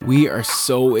We are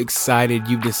so excited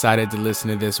you've decided to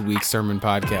listen to this week's sermon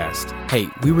podcast. Hey,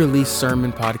 we release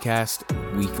sermon podcast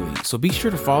weekly, so be sure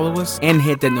to follow us and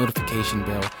hit that notification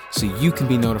bell so you can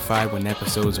be notified when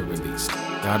episodes are released.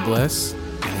 God bless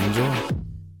and enjoy.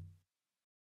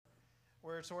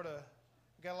 We're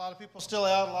we got a lot of people still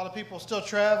out, a lot of people still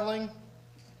traveling,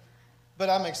 but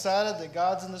I'm excited that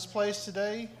God's in this place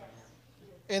today,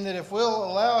 and that if we'll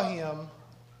allow Him,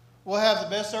 we'll have the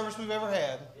best service we've ever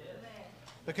had.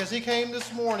 Because He came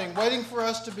this morning waiting for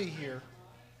us to be here.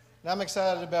 And I'm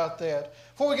excited about that.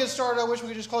 Before we get started, I wish we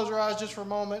could just close our eyes just for a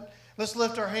moment. Let's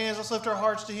lift our hands. Let's lift our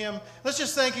hearts to Him. Let's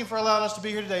just thank Him for allowing us to be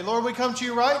here today. Lord, we come to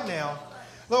You right now.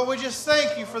 Lord, we just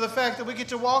thank You for the fact that we get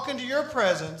to walk into Your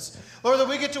presence. Lord, that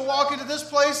we get to walk into this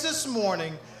place this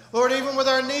morning. Lord, even with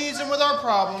our needs and with our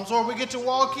problems, Lord, we get to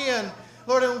walk in,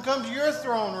 Lord, and come to Your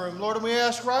throne room. Lord, and we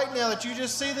ask right now that You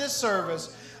just see this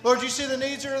service. Lord, You see the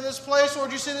needs that are in this place.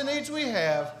 Lord, You see the needs we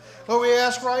have. Lord, we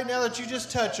ask right now that You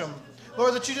just touch them.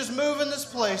 Lord, that You just move in this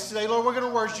place today. Lord, we're going to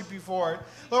worship You for it.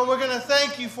 Lord, we're going to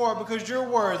thank You for it because You're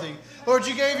worthy. Lord,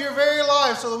 You gave Your very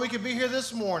life so that we could be here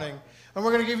this morning. And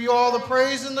we're going to give You all the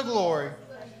praise and the glory.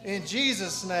 In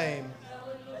Jesus' name,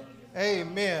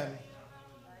 amen.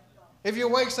 If you're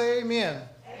awake, say amen.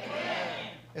 Amen.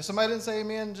 If somebody didn't say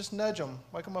amen, just nudge them.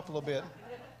 Wake them up a little bit.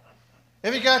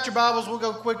 If you got your Bibles, we'll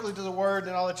go quickly to the Word,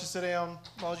 and I'll let you sit down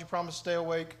as long as you promise to stay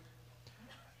awake.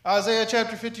 Isaiah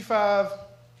chapter 55,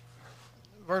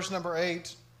 verse number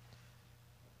 8,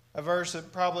 a verse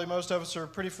that probably most of us are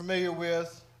pretty familiar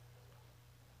with.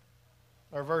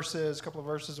 Our verses, a couple of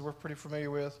verses that we're pretty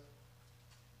familiar with.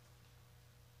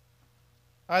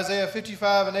 Isaiah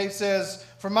 55 and 8 says,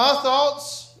 "For my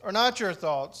thoughts are not your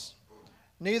thoughts,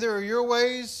 neither are your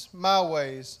ways my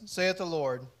ways, saith the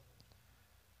Lord.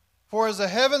 For as the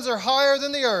heavens are higher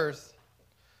than the earth,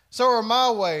 so are my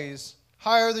ways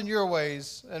higher than your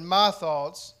ways, and my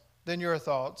thoughts than your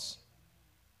thoughts."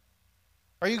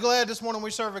 Are you glad this morning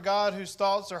we serve a God whose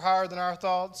thoughts are higher than our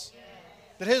thoughts? Yes.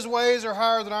 That His ways are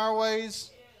higher than our ways?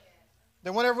 Yes.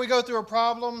 That whenever we go through a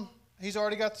problem, He's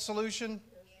already got the solution?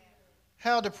 Yes.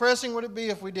 How depressing would it be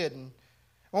if we didn't?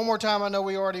 One more time, I know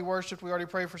we already worshiped, we already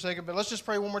prayed for a second, but let's just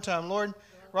pray one more time. Lord,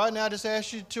 right now I just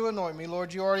ask You to anoint me.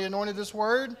 Lord, You already anointed this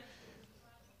word.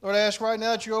 Lord, I ask right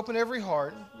now that You open every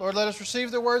heart. Lord, let us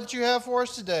receive the word that You have for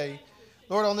us today.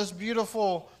 Lord, on this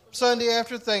beautiful Sunday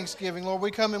after Thanksgiving, Lord, we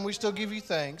come and we still give You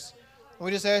thanks. And we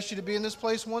just ask You to be in this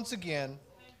place once again.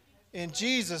 In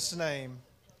Jesus' name,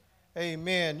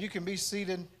 amen. You can be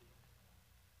seated.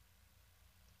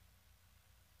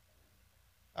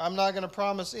 I'm not going to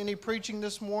promise any preaching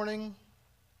this morning.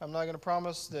 I'm not going to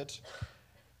promise that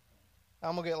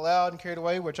I'm going to get loud and carried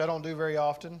away, which I don't do very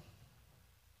often.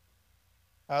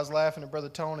 I was laughing at Brother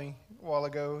Tony a while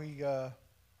ago.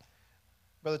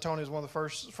 Brother Tony was one of the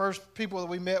first people that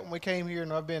we met when we came here,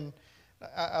 and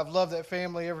I've loved that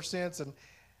family ever since. And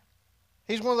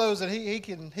he's one of those that he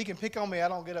can pick on me. I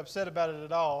don't get upset about it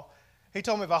at all. He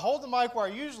told me if I hold the mic where I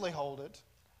usually hold it,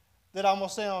 that I'm gonna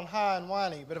sound high and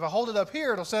whiny. But if I hold it up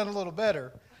here, it'll sound a little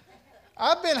better.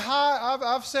 I've been high.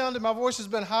 My voice has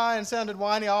been high and sounded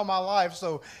whiny all my life.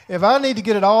 So if I need to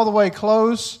get it all the way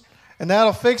close, and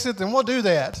that'll fix it, then we'll do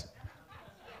that.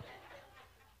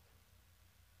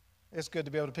 It's good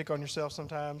to be able to pick on yourself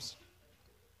sometimes.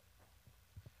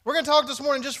 We're going to talk this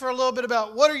morning just for a little bit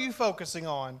about what are you focusing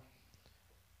on?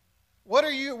 What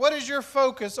is your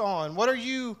focus on? What are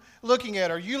you looking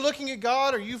at? Are you looking at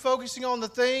God? Are you focusing on the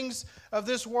things of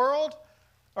this world?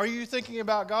 Are you thinking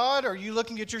about God? Are you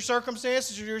looking at your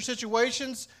circumstances or your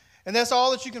situations, and that's all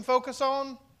that you can focus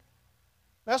on?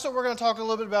 That's what we're going to talk a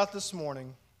little bit about this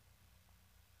morning.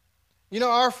 You know,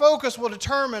 our focus will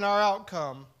determine our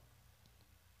outcome.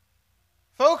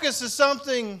 Focus is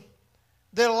something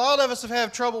that a lot of us have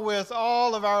had trouble with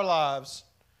all of our lives.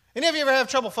 Any of you ever have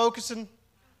trouble focusing?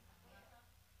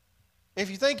 If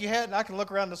you think you hadn't, I can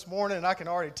look around this morning and I can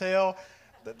already tell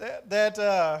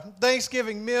that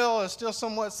Thanksgiving meal is still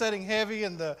somewhat setting heavy,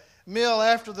 and the meal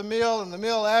after the meal and the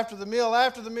meal after the meal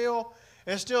after the meal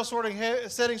is still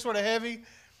setting sort of heavy.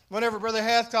 Whenever Brother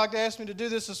Hathcock asked me to do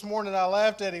this morning, I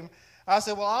laughed at him. I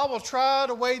said, well, I will try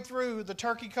to wade through the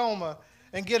turkey coma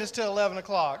and get us to 11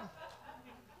 o'clock.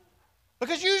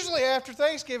 Because usually after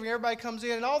Thanksgiving, everybody comes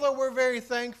in, and although we're very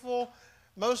thankful,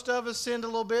 most of us sinned a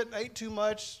little bit, ate too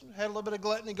much, had a little bit of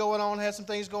gluttony going on, had some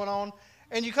things going on.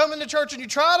 And you come into church and you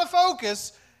try to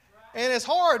focus, and it's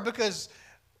hard because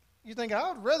you're thinking,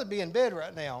 I would rather be in bed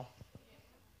right now.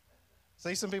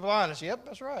 See some people honest. Yep,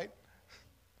 that's right.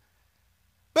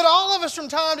 But all of us from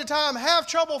time to time have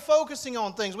trouble focusing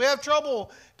on things. We have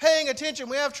trouble paying attention.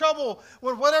 We have trouble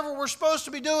with whatever we're supposed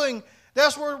to be doing.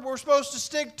 That's where we're supposed to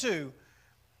stick to.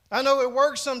 I know it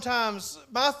works sometimes.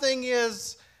 My thing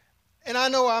is, and I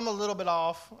know I'm a little bit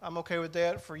off. I'm okay with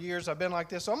that. For years I've been like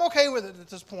this, so I'm okay with it at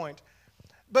this point.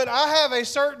 But I have a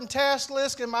certain task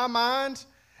list in my mind,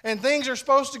 and things are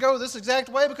supposed to go this exact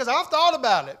way because I've thought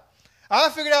about it. I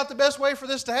figured out the best way for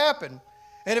this to happen.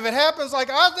 And if it happens like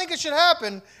I think it should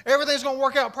happen, everything's going to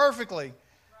work out perfectly.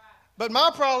 But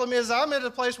my problem is I'm at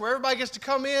a place where everybody gets to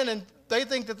come in and they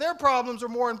think that their problems are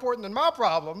more important than my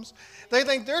problems. They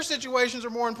think their situations are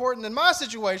more important than my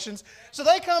situations. So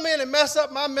they come in and mess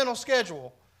up my mental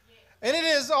schedule. And it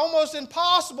is almost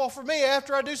impossible for me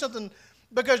after I do something,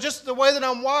 because just the way that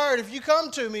I'm wired, if you come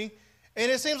to me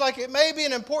and it seems like it may be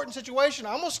an important situation,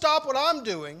 I'm going to stop what I'm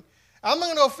doing. I'm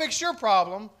going to go fix your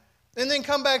problem and then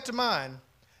come back to mine.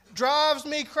 Drives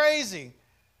me crazy.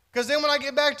 Because then when I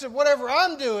get back to whatever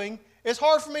I'm doing, it's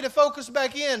hard for me to focus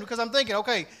back in because I'm thinking,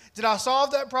 okay, did I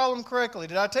solve that problem correctly?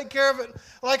 Did I take care of it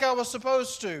like I was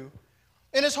supposed to?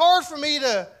 And it's hard for me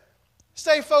to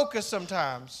stay focused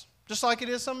sometimes, just like it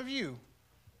is some of you.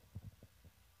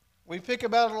 We pick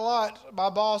about it a lot. My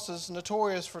boss is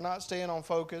notorious for not staying on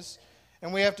focus,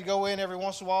 and we have to go in every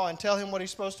once in a while and tell him what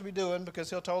he's supposed to be doing because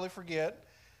he'll totally forget.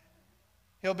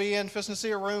 He'll be in fixing to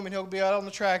see a room, and he'll be out on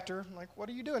the tractor. I'm like, what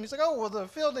are you doing? He's like, oh, well, the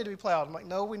field need to be plowed. I'm like,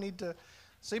 no, we need to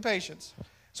see patience.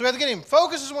 So we have to get him.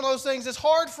 Focus is one of those things that's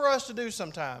hard for us to do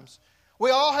sometimes. We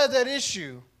all have that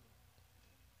issue.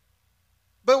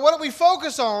 But what we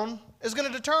focus on is going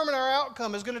to determine our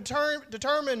outcome, is going to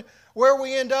determine where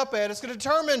we end up at. It's going to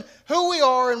determine who we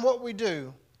are and what we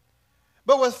do.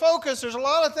 But with focus, there's a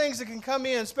lot of things that can come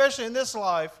in, especially in this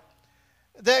life,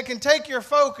 that can take your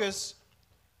focus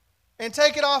and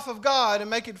take it off of God and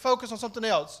make it focus on something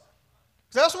else.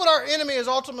 Because that's what our enemy is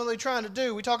ultimately trying to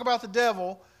do. We talk about the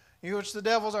devil, which the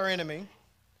devil's our enemy.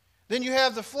 Then you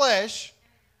have the flesh,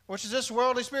 which is this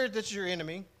worldly spirit that's your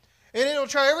enemy. And it'll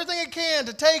try everything it can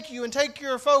to take you and take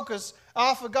your focus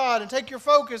off of God and take your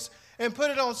focus and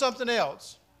put it on something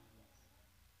else.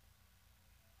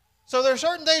 So there are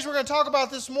certain things we're going to talk about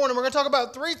this morning. We're going to talk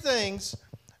about 3 things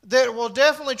that will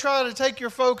definitely try to take your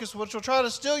focus, which will try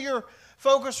to steal your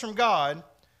focus from God.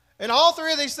 And all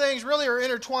 3 of these things really are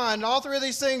intertwined. And all 3 of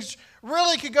these things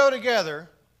really could go together.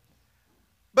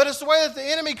 But it's the way that the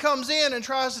enemy comes in and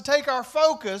tries to take our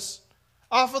focus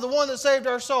off of the one that saved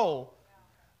our soul.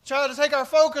 Try to take our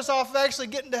focus off of actually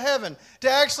getting to heaven, to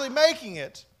actually making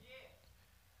it.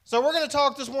 So we're going to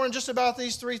talk this morning just about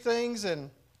these 3 things.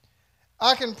 And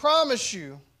I can promise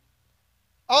you,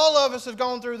 all of us have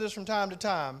gone through this from time to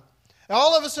time. And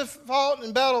all of us have fought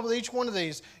and battled with each one of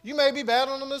these. You may be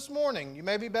battling them this morning. You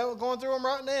may be going through them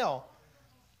right now.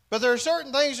 But there are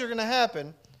certain things that are going to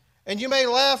happen. And you may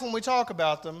laugh when we talk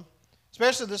about them,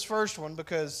 especially this first one,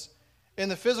 because in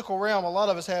the physical realm, a lot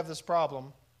of us have this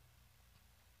problem.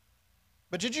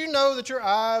 But did you know that your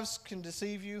eyes can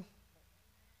deceive you?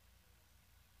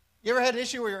 You ever had an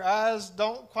issue where your eyes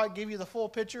don't quite give you the full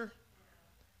picture?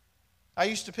 I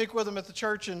used to pick with them at the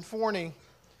church in Forney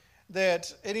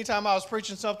that anytime I was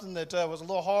preaching something that was a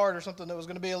little hard or something that was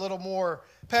going to be a little more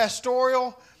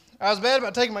pastoral, I was bad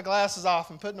about taking my glasses off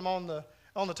and putting them on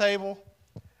the table.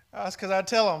 That's because I'd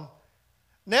tell them,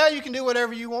 now you can do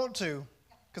whatever you want to,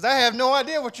 because I have no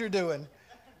idea what you're doing.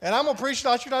 And I'm going to preach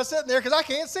like you're not sitting there because I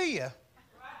can't see you.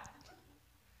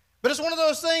 But it's one of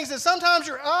those things that sometimes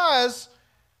your eyes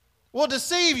will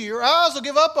deceive you. Your eyes will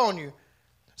give up on you.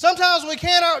 Sometimes we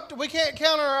can't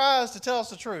count on our eyes to tell us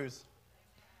the truth.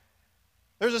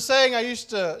 There's a saying I used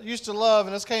to love,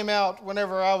 and this came out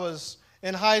whenever I was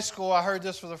in high school. I heard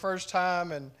this for the first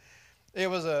time, and it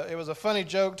was a funny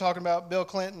joke talking about Bill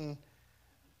Clinton.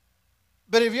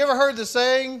 But have you ever heard the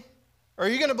saying, are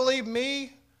you going to believe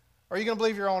me, or are you going to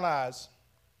believe your own eyes?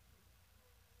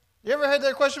 You ever had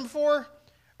that question before?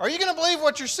 Are you going to believe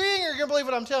what you're seeing, or are you going to believe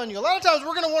what I'm telling you? A lot of times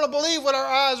we're going to want to believe what our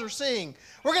eyes are seeing.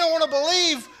 We're going to want to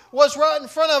believe what's right in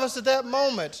front of us at that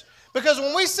moment. Because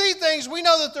when we see things, we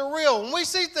know that they're real. When we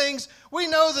see things, we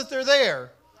know that they're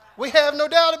there. We have no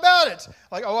doubt about it.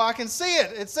 Like, oh, I can see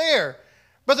it. It's there.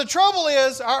 But the trouble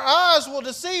is, our eyes will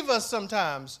deceive us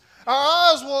sometimes. Our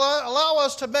eyes will allow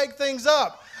us to make things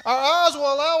up. Our eyes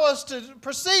will allow us to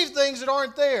perceive things that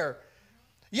aren't there.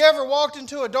 You ever walked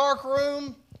into a dark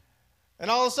room and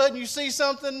all of a sudden you see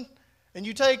something and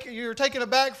you're taken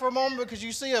aback for a moment because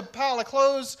you see a pile of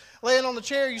clothes laying on the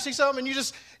chair. You see something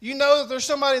and you know that there's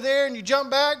somebody there and you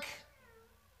jump back?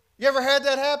 You ever had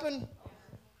that happen?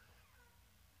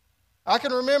 I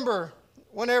can remember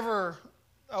whenever,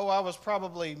 I was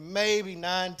probably maybe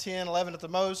 9, 10, 11 at the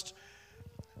most.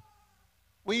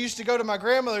 We used to go to my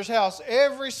grandmother's house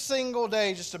every single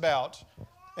day just about.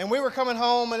 And we were coming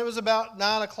home, and it was about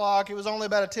 9 o'clock. It was only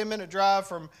about a 10-minute drive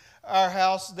from our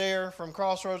house there, from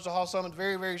Crossroads to Hall Summit,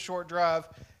 very, very short drive.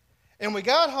 And we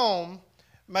got home.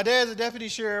 My dad's a deputy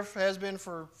sheriff, has been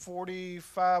for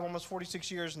 45, almost 46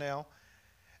 years now.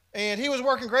 And he was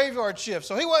working graveyard shift,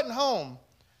 so he wasn't home.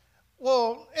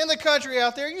 Well, in the country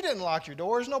out there, you didn't lock your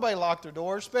doors. Nobody locked their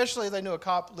doors, especially if they knew a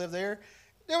cop lived there.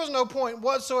 There was no point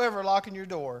whatsoever locking your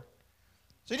door.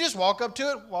 So you just walk up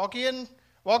to it, walk in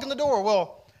the door.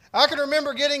 Well, I can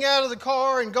remember getting out of the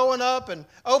car and going up and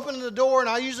opening the door, and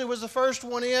I usually was the first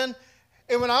one in.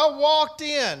 And when I walked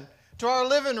in to our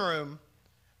living room,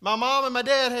 my mom and my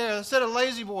dad had a set of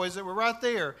lazy boys that were right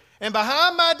there. And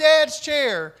behind my dad's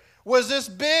chair was this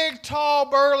big, tall,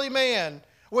 burly man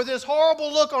with this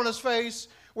horrible look on his face,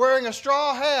 wearing a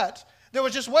straw hat that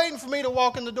was just waiting for me to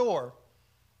walk in the door.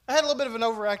 I had a little bit of an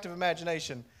overactive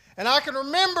imagination. And I can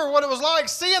remember what it was like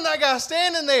seeing that guy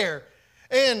standing there.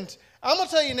 And I'm going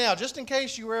to tell you now, just in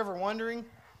case you were ever wondering,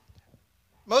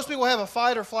 most people have a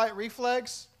fight or flight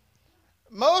reflex.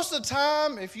 Most of the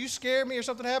time, if you scare me or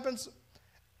something happens,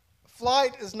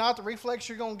 flight is not the reflex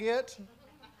you're going to get.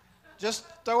 Just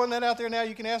throwing that out there now.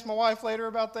 You can ask my wife later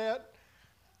about that.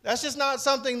 That's just not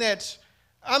something that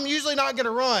I'm usually not going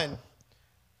to run.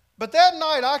 But that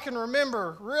night, I can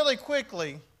remember really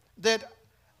quickly that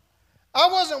I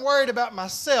wasn't worried about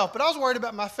myself, but I was worried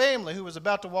about my family who was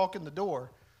about to walk in the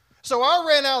door. So I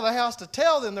ran out of the house to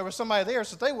tell them there was somebody there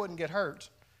so they wouldn't get hurt.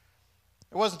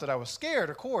 It wasn't that I was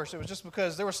scared, of course. It was just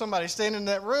because there was somebody standing in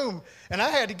that room, and I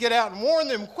had to get out and warn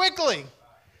them quickly.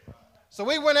 So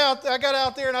we went out. I got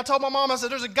out there, and I told my mom, I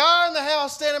said, there's a guy in the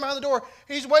house standing behind the door.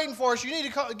 He's waiting for us. You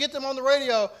need to get them on the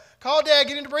radio. Call Dad,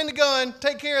 get him to bring the gun.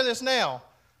 Take care of this now.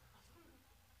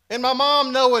 And my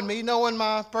mom, knowing me, knowing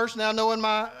my personality, knowing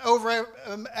my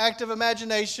overactive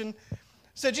imagination,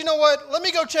 said, you know what, let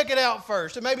me go check it out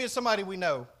first, and maybe it's somebody we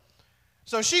know.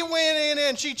 So she went in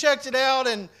and she checked it out,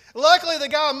 and luckily the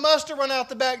guy must have run out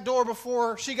the back door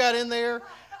before she got in there.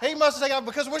 He must have taken out,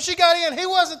 because when she got in, he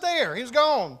wasn't there. He was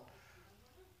gone.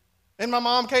 And my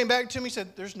mom came back to me and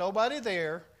said, there's nobody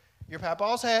there. Your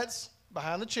papa's hat's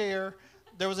behind the chair.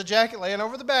 There was a jacket laying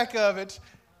over the back of it.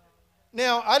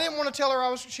 Now, I didn't want to tell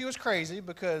her she was crazy,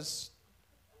 because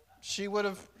she would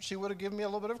have given me a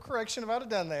little bit of correction if I'd have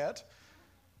done that.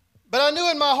 But I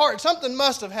knew in my heart something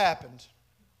must have happened.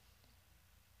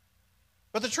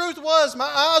 But the truth was, my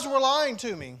eyes were lying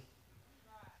to me.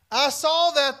 I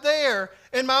saw that there,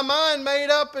 and my mind made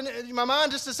up, and my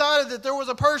mind just decided that there was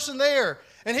a person there,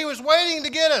 and he was waiting to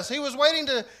get us. He was waiting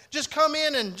to just come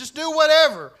in and just do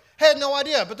whatever. Had no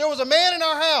idea. But there was a man in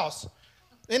our house,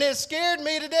 and it scared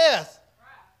me to death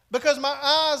because my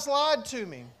eyes lied to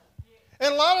me.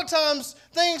 And a lot of times,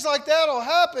 things like that will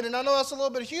happen, and I know that's a little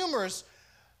bit humorous,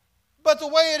 but the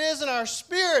way it is in our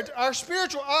spirit, our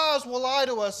spiritual eyes will lie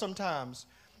to us sometimes.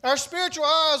 Our spiritual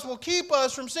eyes will keep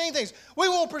us from seeing things. We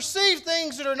will perceive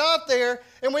things that are not there,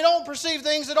 and we don't perceive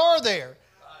things that are there.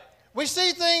 We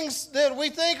see things that we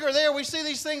think are there. We see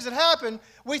these things that happen.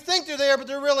 We think they're there, but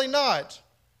they're really not.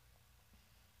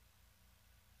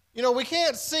 You know, we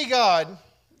can't see God.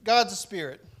 God's a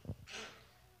spirit.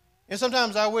 And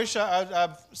sometimes I wish,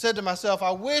 I've said to myself,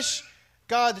 I wish,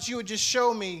 God, that you would just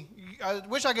show me. I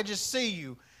wish I could just see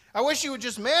you. I wish you would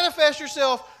just manifest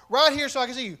yourself right here so I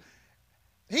can see you.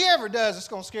 He ever does, it's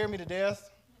going to scare me to death.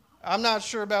 I'm not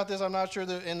sure about this. I'm not sure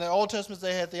that in the Old Testament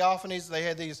they had theophanies. They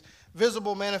had these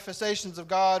visible manifestations of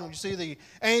God. When you see the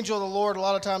angel of the Lord, a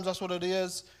lot of times that's what it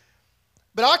is.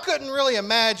 But I couldn't really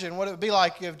imagine what it would be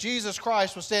like if Jesus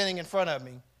Christ was standing in front of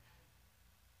me.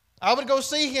 I would go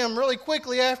see him really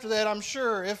quickly after that, I'm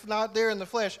sure, if not there in the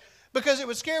flesh, because it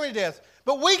would scare me to death.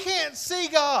 But we can't see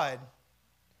God.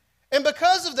 And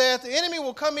because of that, the enemy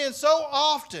will come in so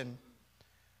often,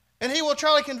 and he will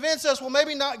try to convince us, well,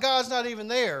 maybe God's not even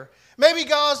there. Maybe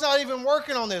God's not even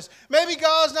working on this. Maybe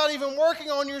God's not even working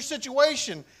on your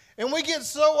situation. And we get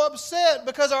so upset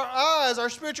because our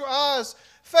spiritual eyes,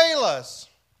 fail us.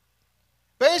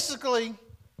 Basically,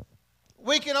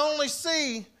 we can only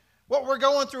see what we're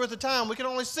going through at the time. We can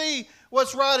only see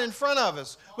what's right in front of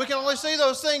us. We can only see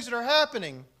those things that are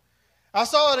happening. I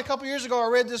saw it a couple years ago. I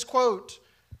read this quote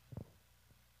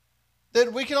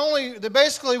that we can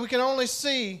only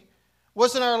see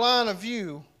what's in our line of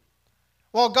view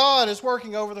while God is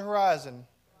working over the horizon.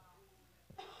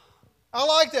 I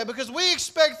like that because we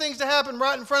expect things to happen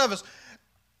right in front of us.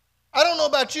 I don't know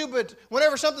about you, but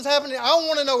whenever something's happening, I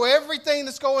want to know everything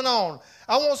that's going on.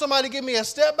 I want somebody to give me a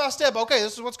step-by-step. Okay,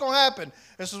 this is what's going to happen.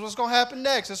 This is what's going to happen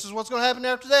next. This is what's going to happen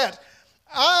after that.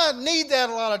 I need that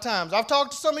a lot of times. I've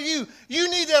talked to some of you. You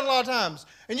need that a lot of times.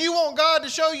 And you want God to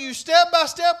show you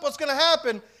step-by-step what's going to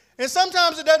happen And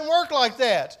sometimes it doesn't work like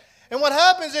that. And what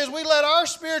happens is we let our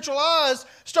spiritual eyes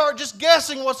start just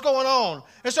guessing what's going on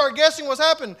and start guessing what's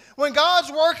happened when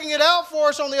God's working it out for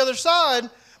us on the other side,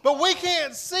 but we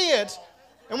can't see it.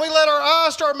 And we let our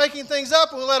eyes start making things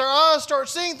up, and we let our eyes start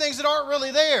seeing things that aren't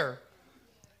really there.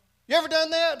 You ever done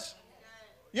that?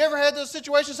 You ever had those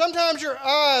situations? Sometimes your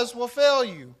eyes will fail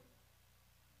you.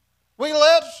 We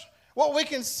let what we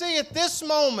can see at this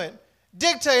moment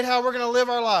dictate how we're going to live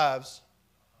our lives.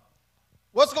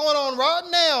 What's going on right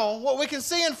now, what we can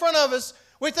see in front of us,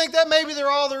 we think that maybe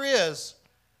they're all there is.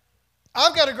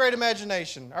 I've got a great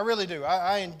imagination. I really do.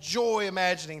 I enjoy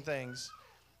imagining things.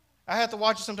 I have to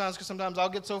watch it sometimes because sometimes I'll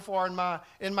get so far in my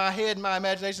head, in my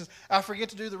imaginations, I forget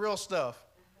to do the real stuff.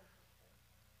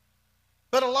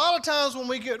 But a lot of times when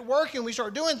we get working, we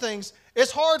start doing things,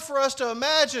 it's hard for us to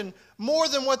imagine more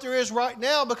than what there is right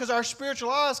now because our spiritual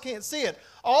eyes can't see it.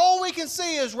 All we can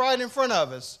see is right in front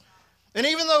of us. And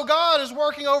even though God is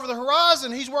working over the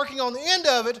horizon, He's working on the end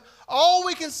of it, all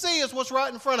we can see is what's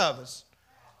right in front of us.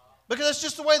 Because it's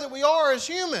just the way that we are as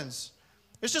humans.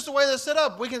 It's just the way that's set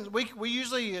up. They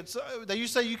usually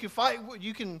say you can fight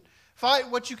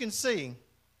what you can see.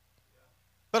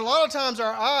 But a lot of times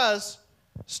our eyes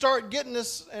start getting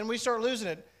us and we start losing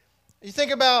it. You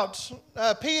think about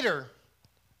Peter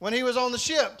when he was on the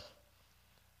ship.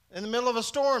 In the middle of a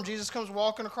storm, Jesus comes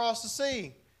walking across the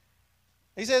sea.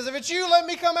 He says, if it's you, let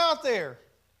me come out there.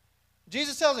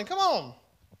 Jesus tells him, come on.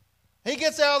 He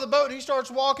gets out of the boat and he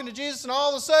starts walking to Jesus, and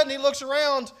all of a sudden he looks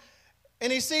around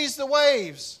and he sees the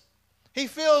waves. He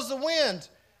feels the wind.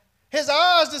 His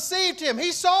eyes deceived him.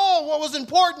 He saw what was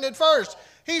important at first.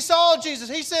 He saw Jesus.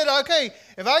 He said, okay,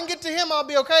 if I can get to him, I'll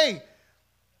be okay.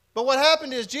 But what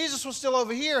happened is Jesus was still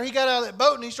over here. He got out of that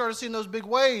boat and he started seeing those big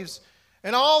waves.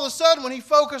 And all of a sudden, when he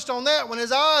focused on that, when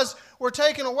his eyes were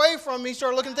taken away from him, he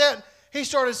started looking at that, he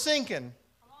started sinking.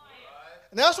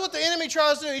 And that's what the enemy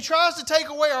tries to do. He tries to take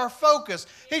away our focus.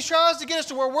 He tries to get us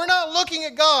to where we're not looking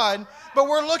at God, but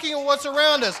we're looking at what's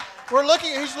around us.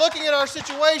 He's looking at our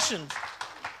situation.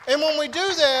 And when we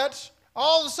do that,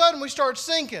 all of a sudden we start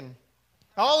sinking.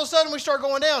 All of a sudden we start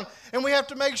going down. And we have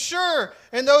to make sure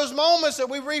in those moments that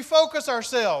we refocus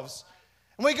ourselves.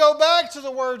 And we go back to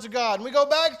the words of God. And we go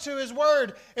back to His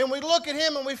Word. And we look at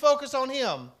Him and we focus on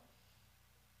Him.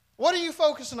 What are you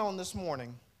focusing on this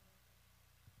morning?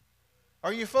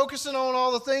 Are you focusing on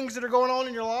all the things that are going on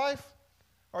in your life?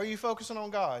 Or are you focusing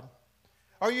on God?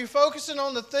 Are you focusing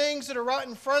on the things that are right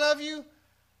in front of you?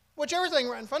 Which everything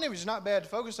right in front of you is not bad to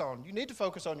focus on. You need to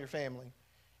focus on your family.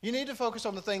 You need to focus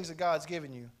on the things that God's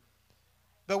given you.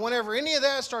 But whenever any of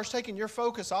that starts taking your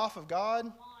focus off of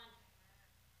God,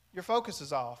 your focus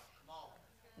is off.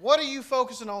 What are you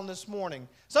focusing on this morning?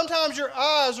 Sometimes your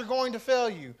eyes are going to fail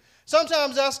you.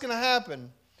 Sometimes that's going to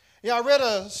happen. I read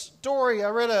a story,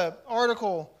 I read an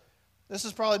article. This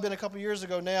has probably been a couple years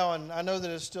ago now, and I know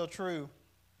that it's still true.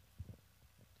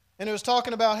 And it was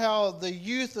talking about how the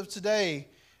youth of today,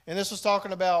 and this was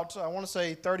talking about, I want to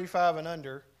say 35 and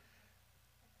under.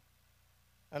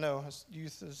 I know,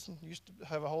 youth used to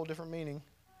have a whole different meaning.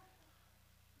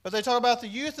 But they talk about the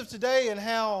youth of today and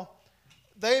how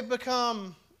they've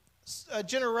become a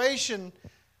generation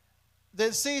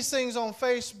that sees things on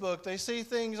Facebook, they see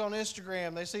things on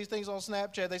Instagram, they see things on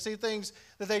Snapchat, they see things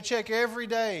that they check every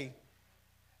day.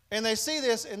 And they see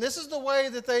this, and this is the way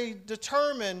that they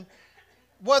determine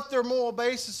what their moral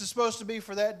basis is supposed to be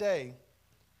for that day.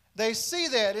 They see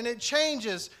that, and it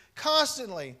changes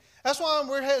constantly. That's why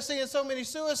we're seeing so many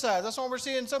suicides. That's why we're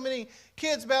seeing so many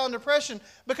kids battling depression,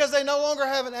 because they no longer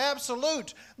have an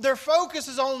absolute. Their focus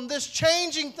is on this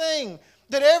changing thing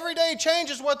that every day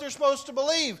changes what they're supposed to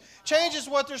believe, changes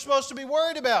what they're supposed to be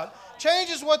worried about,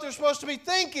 changes what they're supposed to be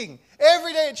thinking.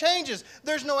 Every day it changes.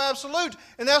 There's no absolute.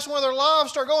 And that's where their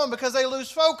lives start going, because they lose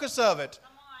focus of it.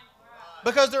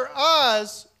 Because their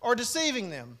eyes are deceiving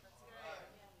them.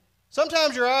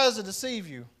 Sometimes your eyes will deceive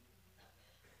you.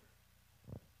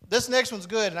 This next one's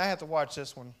good, and I have to watch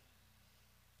this one.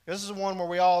 This is the one where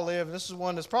we all live. This is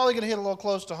one that's probably going to hit a little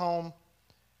close to home.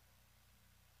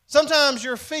 Sometimes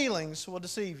your feelings will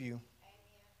deceive you.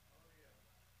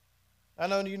 I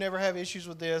know you never have issues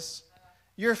with this.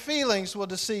 Your feelings will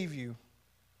deceive you.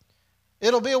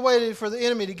 It'll be a way for the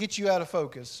enemy to get you out of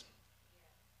focus.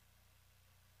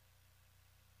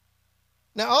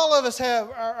 Now, all of us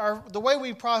have, the way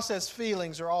we process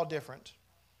feelings are all different.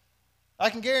 I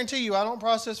can guarantee you I don't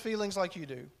process feelings like you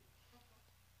do.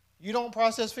 You don't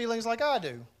process feelings like I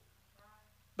do.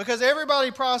 Because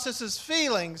everybody processes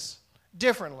feelings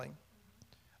differently.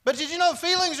 But did you know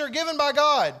feelings are given by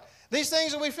God? These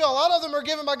things that we feel, a lot of them are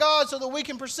given by God so that we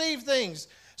can perceive things,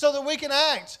 so that we can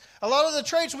act. A lot of the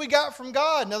traits we got from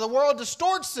God. Now, the world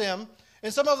distorts them,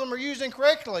 and some of them are used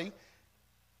incorrectly.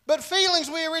 But feelings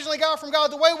we originally got from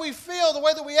God, the way we feel, the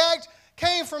way that we act,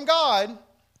 came from God,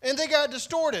 and they got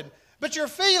distorted. But your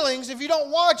feelings, if you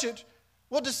don't watch it,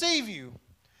 will deceive you.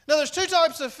 Now, there's two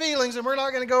types of feelings, and we're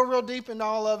not going to go real deep into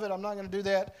all of it. I'm not going to do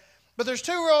that. But there's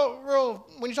two real,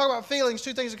 when you talk about feelings,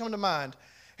 two things that come to mind.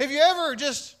 Have you ever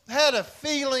just had a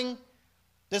feeling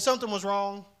that something was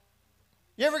wrong?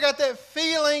 You ever got that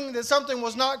feeling that something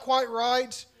was not quite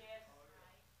right? Yes.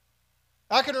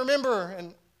 I can remember,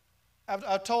 and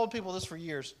I've told people this for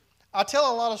years. I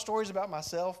tell a lot of stories about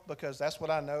myself because that's what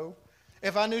I know.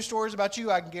 If I knew stories about you,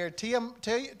 I can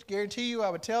guarantee you I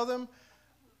would tell them.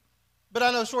 But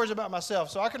I know stories about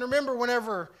myself. So I can remember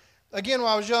whenever, again,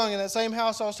 when I was young, in that same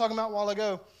house I was talking about a while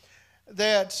ago,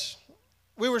 that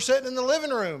we were sitting in the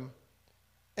living room.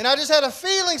 And I just had a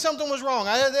feeling something was wrong.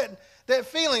 I had that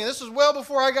feeling. This was well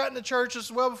before I got into church. This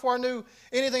was well before I knew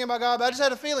anything about God. But I just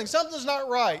had a feeling something's not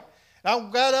right. And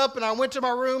I got up and I went to my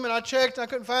room and I checked. I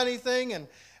couldn't find anything. And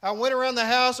I went around the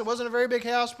house. It wasn't a very big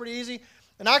house, pretty easy.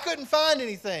 And I couldn't find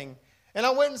anything. And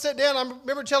I went and sat down. I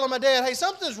remember telling my dad, hey,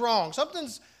 something's wrong.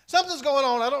 Something's going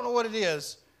on. I don't know what it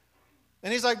is.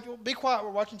 And he's like, well, be quiet. We're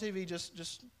watching TV.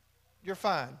 Just, you're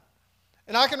fine.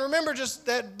 And I can remember just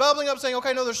that bubbling up saying,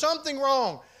 okay, no, there's something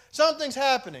wrong. Something's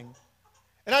happening.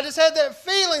 And I just had that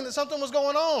feeling that something was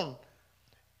going on.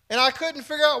 And I couldn't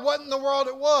figure out what in the world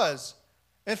it was.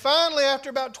 And finally, after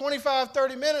about 25,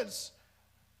 30 minutes,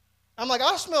 I'm like,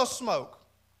 I smell smoke.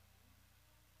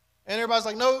 And everybody's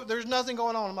like, no, there's nothing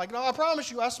going on. I'm like, no, I promise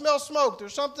you, I smell smoke.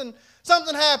 There's something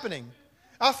happening.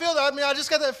 I feel that. I just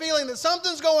got that feeling that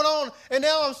something's going on, and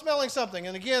now I'm smelling something.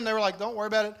 And again, they were like, don't worry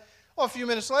about it. Well, a few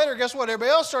minutes later, guess what? Everybody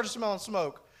else started smelling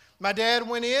smoke. My dad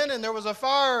went in, and there was a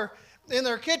fire in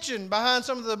their kitchen behind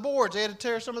some of the boards. They had to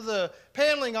tear some of the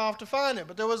paneling off to find it.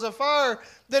 But there was a fire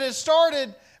that had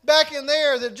started back in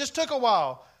there that just took a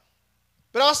while.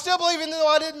 But I still believe, even though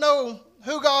I didn't know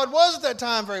who God was at that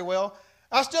time very well,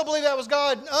 I still believe that was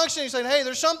God unctioning, saying, hey,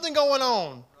 there's something going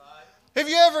on. Right. Have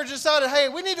you ever decided, hey,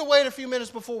 we need to wait a few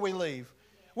minutes before we leave?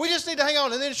 We just need to hang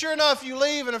on. And then sure enough, you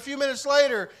leave, and a few minutes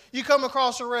later, you come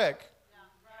across a wreck.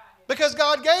 Because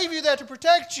God gave you that to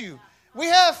protect you. We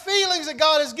have feelings that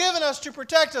God has given us to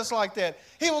protect us like that.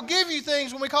 He will give you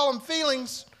things when we call them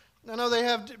feelings. I know they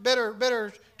have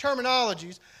better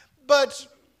terminologies. But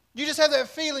you just have that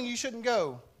feeling you shouldn't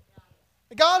go.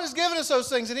 God has given us those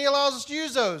things, and He allows us to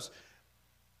use those.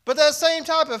 But that same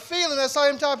type of feeling, that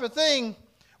same type of thing,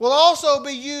 will also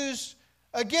be used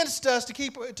against us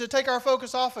to take our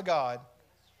focus off of God.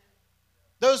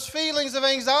 Those feelings of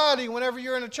anxiety whenever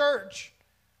you're in a church,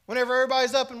 whenever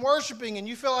everybody's up and worshiping and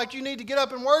you feel like you need to get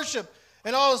up and worship,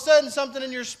 and all of a sudden something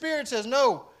in your spirit says,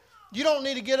 no, you don't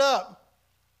need to get up.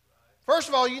 First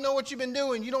of all, you know what you've been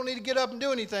doing. You don't need to get up and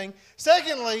do anything.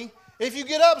 Secondly, if you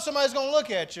get up, somebody's going to look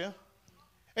at you.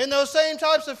 And those same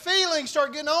types of feelings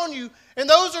start getting on you, and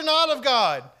those are not of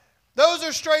God. Those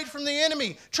are straight from the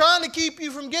enemy, trying to keep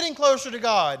you from getting closer to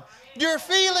God. Your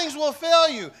feelings will fail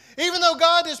you. Even though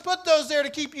God has put those there to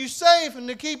keep you safe and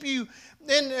to keep you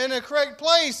in a correct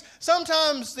place,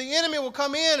 sometimes the enemy will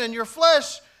come in, and your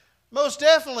flesh, most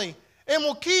definitely, and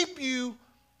will keep you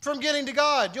from getting to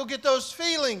God. You'll get those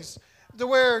feelings to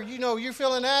where, you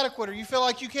feel inadequate, or you feel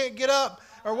like you can't get up,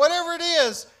 or whatever it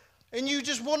is, and you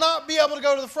just will not be able to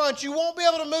go to the front. You won't be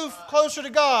able to move closer to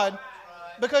God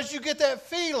because you get that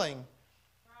feeling.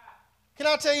 Can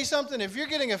I tell you something? If you're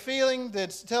getting a feeling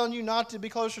that's telling you not to be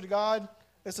closer to God,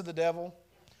 it's of the devil.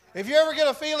 If you ever get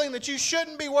a feeling that you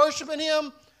shouldn't be worshiping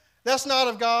Him, that's not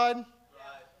of God.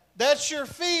 That's your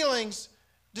feelings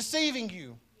deceiving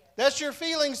you. That's your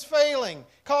feelings failing,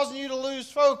 causing you to lose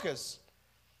focus.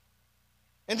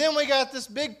 And then we got this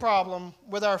big problem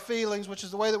with our feelings, which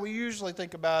is the way that we usually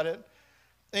think about it.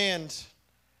 And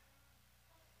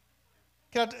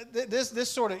this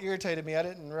sort of irritated me. I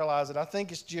didn't realize it. I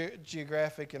think it's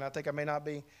geographic, and I think I may not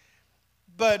be.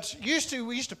 But we used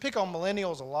to pick on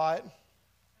millennials a lot.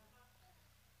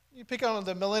 You pick on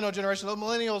the millennial generation. The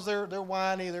millennials, they're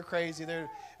whiny, they're crazy, and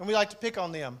we like to pick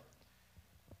on them.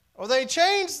 Well, they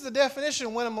changed the definition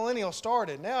of when a millennial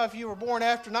started. Now, if you were born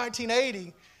after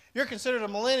 1980, you're considered a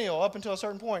millennial up until a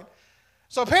certain point.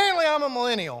 So apparently I'm a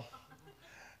millennial.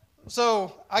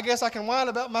 So I guess I can whine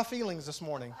about my feelings this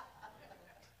morning.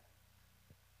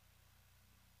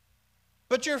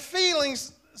 But your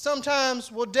feelings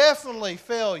sometimes will definitely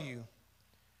fail you.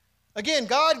 Again,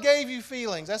 God gave you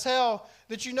feelings. That's how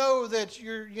that you know that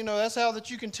that's how that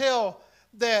you can tell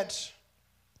that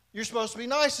you're supposed to be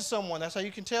nice to someone. That's how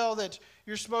you can tell that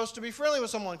you're supposed to be friendly with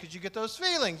someone, because you get those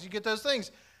feelings, you get those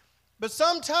things. But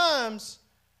sometimes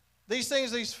these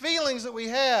things, these feelings that we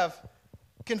have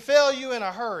can fail you in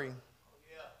a hurry.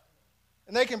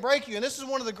 And they can break you. And this is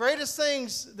one of the greatest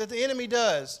things that the enemy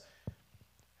does.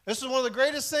 This is one of the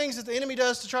greatest things that the enemy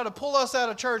does to try to pull us out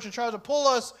of church and try to pull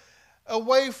us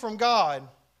away from God.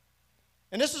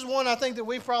 And this is one I think that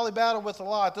we've probably battled with a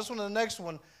lot. This one and the next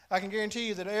one, I can guarantee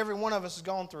you that every one of us has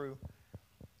gone through.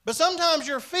 But sometimes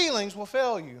your feelings will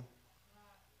fail you.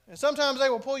 And sometimes they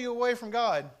will pull you away from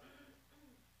God.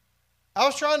 I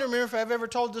was trying to remember if I've ever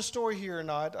told this story here or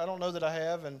not. I don't know that I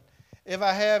have. And if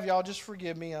I have, y'all just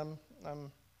forgive me. I'm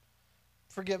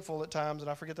forgetful at times, and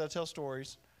I forget that I tell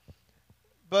stories.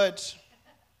 But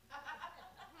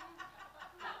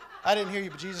I didn't hear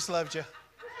you, but Jesus loved you.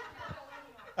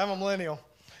 I'm a millennial.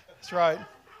 That's right.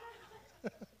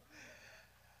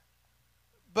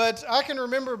 But I can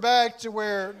remember back to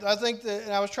where I think that,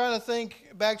 and I was trying to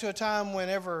think back to a time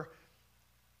whenever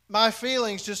my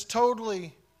feelings just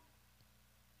totally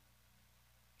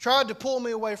tried to pull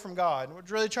me away from God. It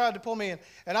really tried to pull me in.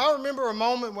 And I remember a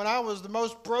moment when I was the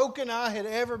most broken I had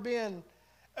ever been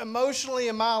emotionally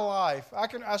in my life.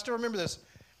 I still remember this.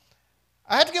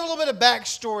 I had to give a little bit of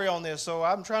backstory on this, so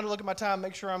I'm trying to look at my time and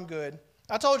make sure I'm good.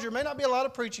 I told you there may not be a lot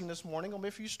of preaching this morning. Going to be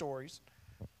a few stories.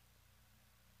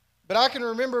 But I can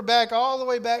remember back all the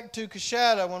way back to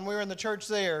Coshada when we were in the church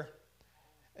there.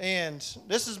 And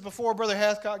this is before Brother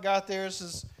Hathcock got there. This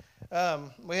is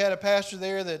we had a pastor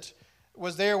there that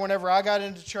was there whenever I got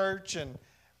into church, and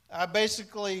I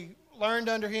basically learned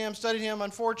under him, studied him.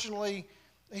 Unfortunately,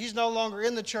 he's no longer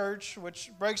in the church, which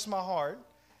breaks my heart.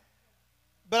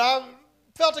 But I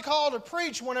felt a call to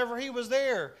preach whenever he was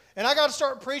there. And I got to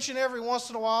start preaching every once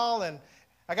in a while, and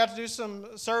I got to do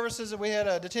some services. We had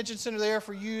a detention center there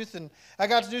for youth, and I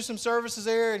got to do some services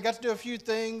there and got to do a few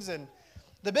things. And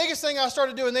the biggest thing I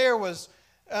started doing there was,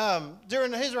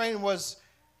 during his reign, was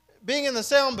being in the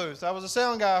sound booth. I was a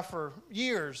sound guy for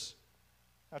years.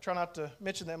 I try not to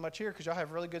mention that much here because y'all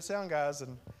have really good sound guys,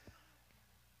 and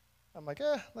I'm like,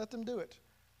 let them do it.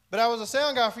 But I was a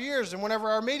sound guy for years, and whenever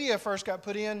our media first got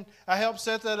put in, I helped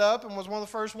set that up and was one of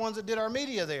the first ones that did our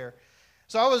media there.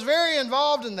 So I was very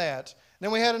involved in that. Then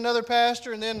we had another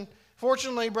pastor, and then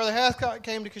fortunately Brother Hathcock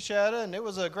came to Coshada, and it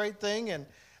was a great thing, and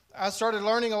I started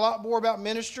learning a lot more about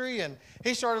ministry, and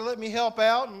he started letting me help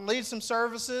out and lead some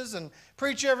services and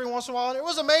preach every once in a while, and it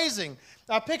was amazing.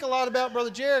 I pick a lot about Brother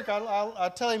Jarek. I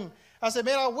tell him, I said,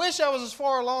 man, I wish I was as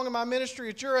far along in my ministry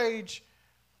at your age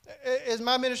as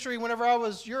my ministry whenever I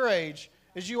was your age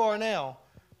as you are now.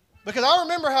 Because I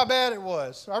remember how bad it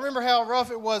was. I remember how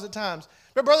rough it was at times.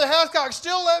 But Brother Hathcock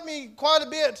still let me quite a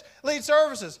bit lead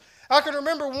services. I can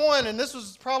remember one, and this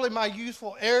was probably my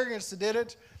youthful arrogance that did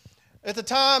it. At the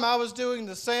time, I was doing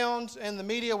the sound and the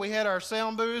media. We had our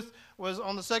sound booth was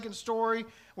on the second story.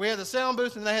 We had the sound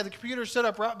booth, and they had the computer set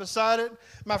up right beside it.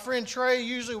 My friend Trey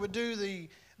usually would do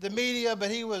the media, but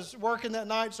he was working that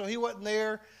night, so he wasn't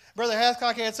there. Brother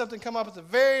Hathcock had something come up at the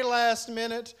very last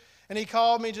minute, and he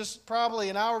called me just probably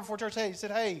an hour before church. He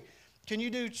said, hey, can you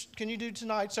do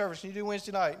tonight's service? Can you do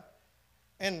Wednesday night?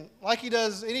 And like he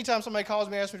does anytime somebody calls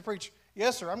me and asks me to preach,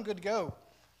 yes, sir, I'm good to go.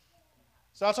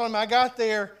 So I told him I got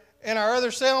there, and our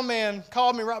other sound man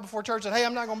called me right before church and said, hey,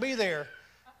 I'm not going to be there.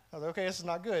 I was like, okay, this is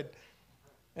not good.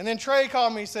 And then Trey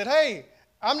called me and said, hey,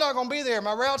 I'm not going to be there.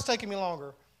 My route's taking me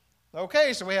longer.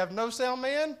 Okay, so we have no sound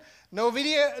man, no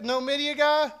media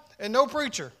guy, and no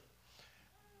preacher.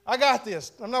 I got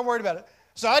this. I'm not worried about it.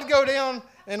 So I'd go down,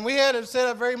 and we had it set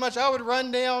up very much. I would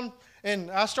run down,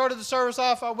 and I started the service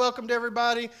off. I welcomed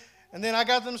everybody, and then I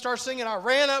got them to start singing. I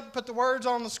ran up, put the words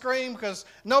on the screen because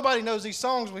nobody knows these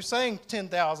songs we sang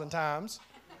 10,000 times.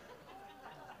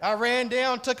 I ran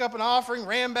down, took up an offering,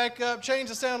 ran back up,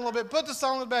 changed the sound a little bit, put the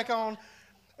songs back on.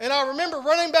 And I remember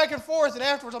running back and forth, and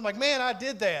afterwards I'm like, man, I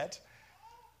did that.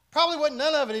 Probably wasn't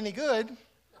none of it any good.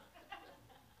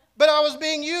 But I was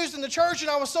being used in the church, and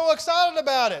I was so excited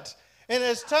about it. And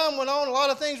as time went on, a lot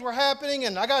of things were happening,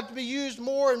 and I got to be used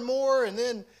more and more. And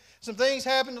then some things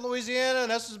happened in Louisiana,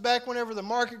 and this was back whenever the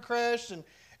market crashed, and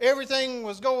everything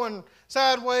was going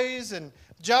sideways, and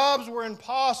jobs were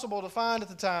impossible to find at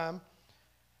the time.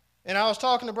 And I was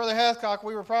talking to Brother Hathcock.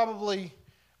 We were probably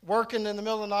working in the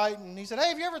middle of the night, and he said, hey,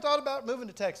 have you ever thought about moving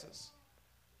to Texas?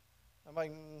 I'm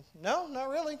like, no, not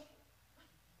really.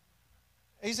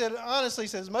 He said, honestly, he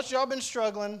said, as much as y'all been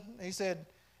struggling, he said,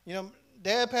 you know,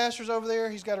 Dad pastors over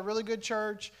there. He's got a really good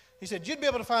church. He said, you'd be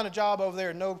able to find a job over there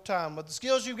in no time. With the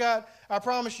skills you got, I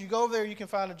promise you, go over there, you can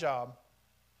find a job.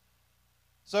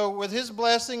 So with his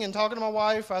blessing and talking to my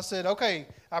wife, I said, okay,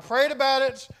 I prayed about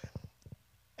it.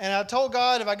 And I told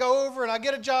God, if I go over and I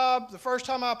get a job, the first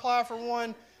time I apply for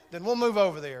one, then we'll move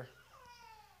over there.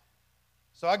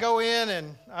 So I go in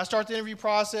and I start the interview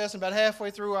process, and about halfway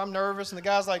through I'm nervous, and the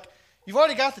guy's like, "You've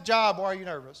already got the job, why are you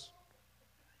nervous?"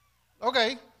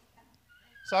 Okay.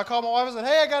 So I called my wife and said,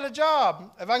 "Hey, I got a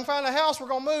job. If I can find a house, we're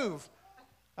going to move."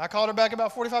 I called her back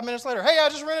about 45 minutes later. "Hey, I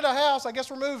just rented a house. I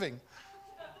guess we're moving."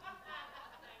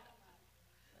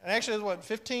 And actually, it was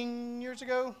 15 years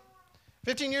ago?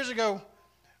 15 years ago,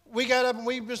 we got up and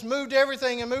we just moved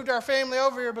everything and moved our family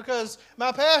over here because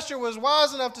my pastor was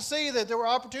wise enough to see that there were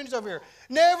opportunities over here.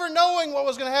 Never knowing what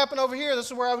was going to happen over here. This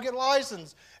is where I would get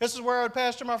licensed. This is where I would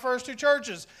pastor my first 2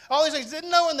 churches. All these things,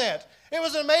 didn't knowing that. It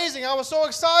was amazing. I was so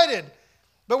excited.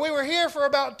 But we were here for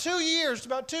about 2 years,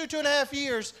 about 2.5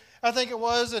 years, I think it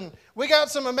was, and we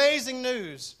got some amazing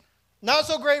news. Not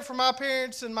so great for my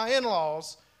parents and my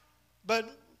in-laws, but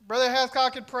Brother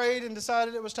Hathcock had prayed and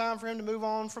decided it was time for him to move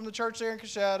on from the church there in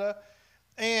Coshada.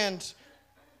 And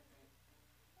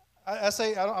I'm not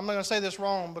going to say this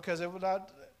wrong because it would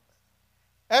not.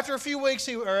 After a few weeks,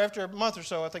 or after a month or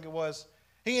so, I think it was,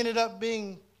 he ended up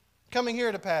coming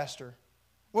here to pastor,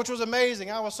 which was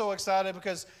amazing. I was so excited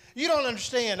because you don't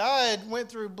understand. I had went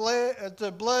through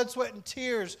blood, sweat, and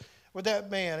tears with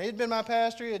that man. He had been my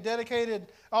pastor. He had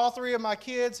dedicated all 3 of my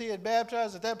kids. He had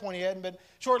baptized. At that point he hadn't, but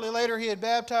shortly later he had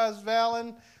baptized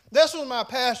Valen. This was my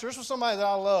pastor. This was somebody that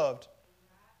I loved.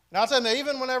 And I'll tell you that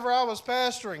even whenever I was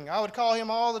pastoring, I would call him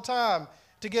all the time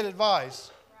to get advice.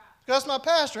 Because that's my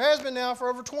pastor. Has been now for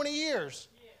over 20 years.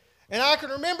 And I can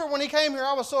remember when he came here,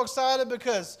 I was so excited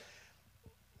because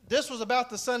this was about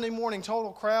the Sunday morning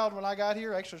total crowd when I got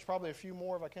here. Actually, there's probably a few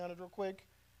more if I counted real quick.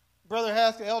 Brother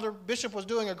Hathcock, Elder Bishop, was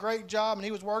doing a great job, and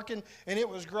he was working, and it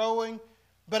was growing.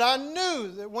 But I knew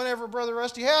that whenever Brother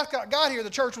Rusty Hathcock got here, the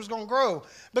church was going to grow.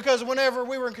 Because whenever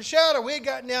we were in Coshada, we had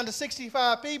gotten down to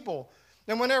 65 people.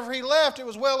 And whenever he left, it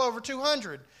was well over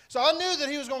 200. So I knew that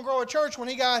he was going to grow a church when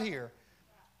he got here.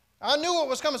 I knew what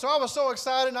was coming, so I was so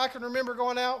excited. And I can remember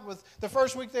going out with the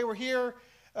first week they were here.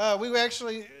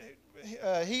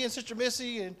 He and Sister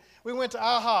Missy, and we went to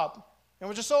IHOP. And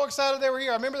was just so excited they were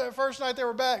here. I remember that first night they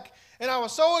were back, and I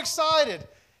was so excited.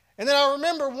 And then I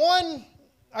remember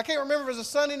I can't remember if it was a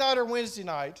Sunday night or Wednesday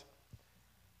night.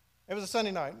 It was a Sunday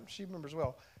night. She remembers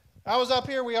well. I was up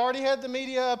here. We already had the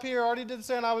media up here. Already did the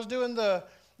sound. I was doing the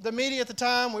media at the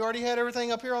time. We already had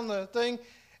everything up here on the thing.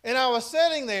 And I was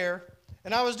sitting there,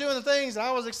 and I was doing the things, and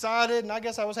I was excited, and I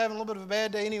guess I was having a little bit of a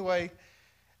bad day anyway.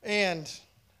 And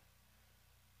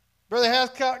Brother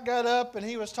Hathcock got up, and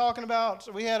he was talking about,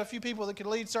 so we had a few people that could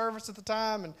lead service at the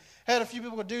time and had a few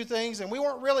people who could do things, and we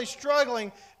weren't really struggling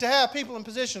to have people in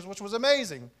positions, which was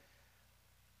amazing.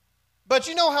 But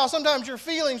you know how sometimes your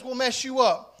feelings will mess you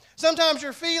up. Sometimes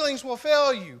your feelings will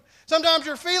fail you. Sometimes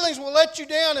your feelings will let you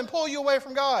down and pull you away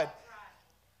from God.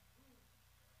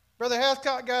 Brother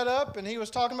Hathcock got up, and he was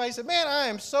talking about, he said, "Man, I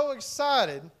am so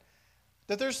excited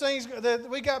that there's things, that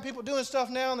we got people doing stuff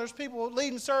now, and there's people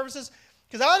leading services.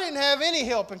 Because I didn't have any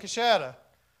help in Coshada."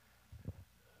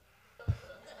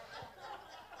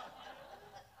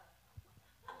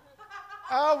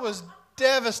 I was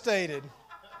devastated.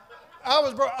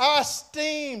 I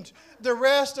steamed the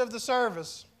rest of the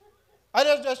service.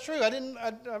 That's true.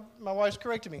 My wife's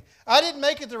corrected me. I didn't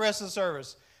make it the rest of the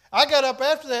service. I got up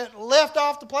after that, left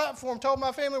off the platform, told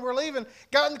my family we're leaving,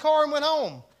 got in the car and went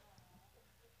home.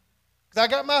 Because I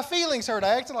got my feelings hurt.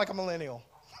 I acted like a millennial.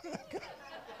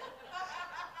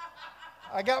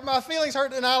 I got my feelings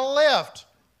hurt, and I left.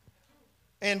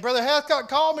 And Brother Hathcock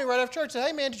called me right after church and said,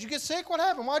 "Hey, man, did you get sick? What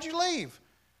happened? Why'd you leave?"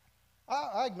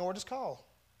 I ignored his call.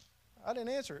 I didn't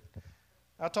answer it.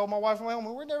 I told my wife, "Well,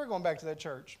 we're never going back to that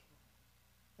church."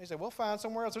 He said, "We'll find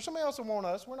somewhere else. There's somebody else that want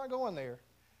us. We're not going there."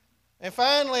 And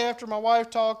finally, after my wife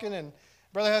talking, and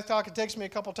Brother Hathcock had texted me a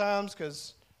couple times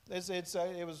because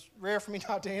it was rare for me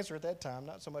not to answer at that time,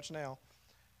 not so much now.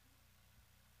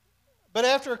 But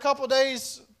after a couple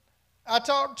days, I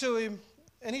talked to him,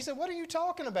 and he said, "What are you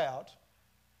talking about?"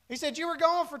 He said, "You were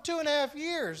gone for 2.5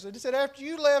 years. And he said, after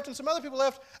you left and some other people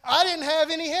left, I didn't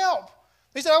have any help."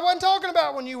 He said, "I wasn't talking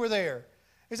about when you were there."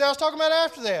 He said, "I was talking about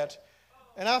after that."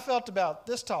 And I felt about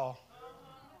this tall.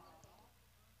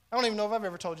 I don't even know if I've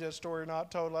ever told you that story or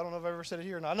not. I don't know if I've ever said it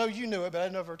here or not. I know you knew it, but I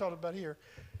didn't know if I ever told it about here.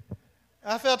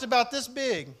 I felt about this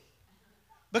big.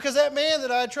 Because that man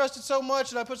that I had trusted so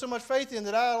much, that I put so much faith in,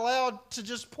 that I allowed to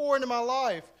just pour into my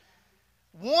life,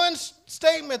 one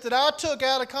statement that I took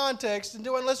out of context and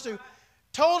didn't listen to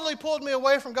totally pulled me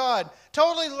away from God.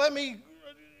 Totally let me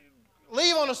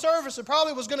leave on a service that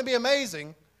probably was going to be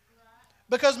amazing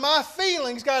because my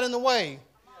feelings got in the way.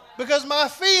 Because my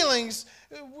feelings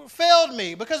failed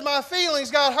me. Because my feelings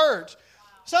got hurt.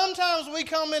 Sometimes we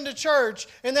come into church,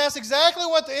 and that's exactly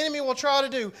what the enemy will try to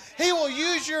do. He will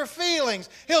use your feelings.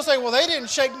 He'll say, well, they didn't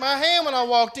shake my hand when I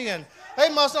walked in. They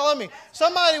must not love me.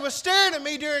 Somebody was staring at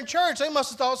me during church. They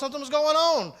must have thought something was going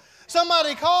on.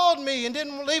 Somebody called me and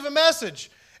didn't leave a message.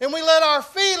 And we let our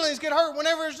feelings get hurt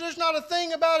whenever there's not a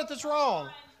thing about it that's wrong.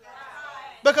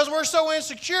 Because we're so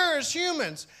insecure as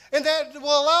humans. And that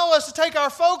will allow us to take our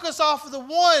focus off of the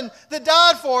one that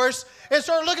died for us and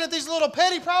start looking at these little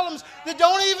petty problems that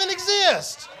don't even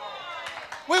exist.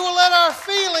 We will let our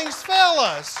feelings fail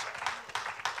us.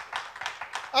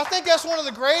 I think that's one of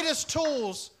the greatest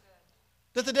tools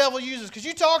that the devil uses. Because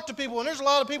you talk to people, and there's a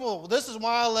lot of people, well, this is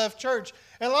why I left church.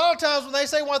 And a lot of times when they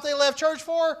say what they left church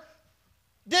for,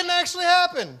 didn't actually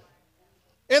happen.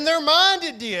 In their mind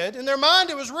it did. In their mind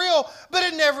it was real, but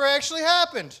it never actually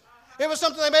happened. It was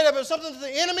something they made up. It was something that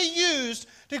the enemy used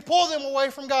to pull them away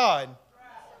from God.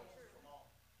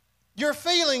 Your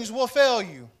feelings will fail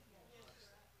you.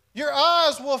 Your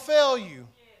eyes will fail you.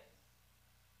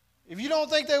 If you don't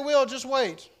think they will, just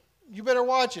wait. You better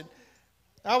watch it.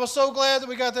 I was so glad that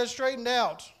we got that straightened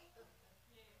out.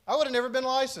 I would have never been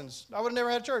licensed. I would have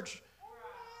never had church.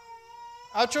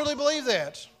 I truly believe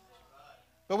that.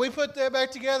 But we put that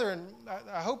back together, and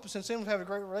I hope since then we've had a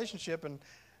great relationship, and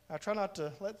I try not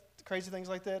to let crazy things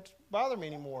like that bother me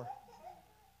anymore.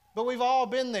 But we've all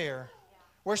been there,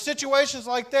 where situations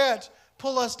like that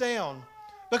pull us down,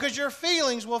 because your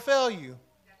feelings will fail you.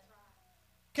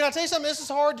 Can I tell you something? This is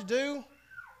hard to do,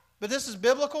 but this is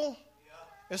biblical.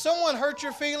 If someone hurt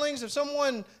your feelings, if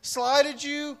someone slighted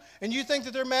you, and you think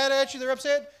that they're mad at you, they're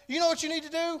upset, you know what you need to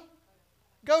do?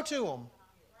 Go to them.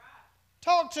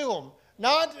 Talk to them.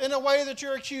 Not in a way that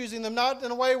you're accusing them, not in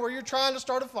a way where you're trying to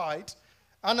start a fight.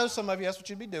 I know some of you, that's what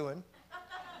you'd be doing.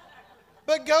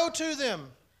 But go to them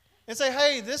and say,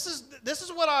 hey, this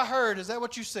is what I heard. Is that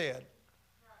what you said?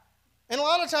 And a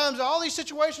lot of times, all these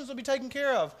situations will be taken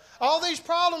care of. All these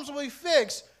problems will be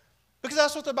fixed because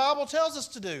that's what the Bible tells us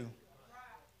to do.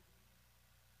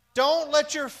 Don't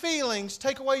let your feelings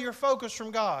take away your focus from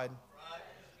God.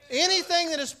 Anything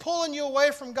that is pulling you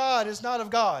away from God is not of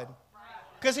God.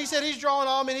 Because he said he's drawing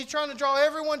all men. He's trying to draw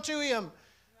everyone to him.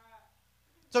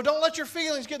 So don't let your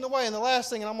feelings get in the way. And the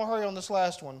last thing, and I'm going to hurry on this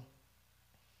last one,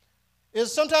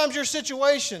 is sometimes your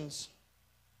situations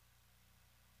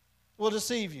will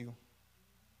deceive you.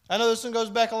 I know this one goes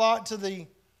back a lot to the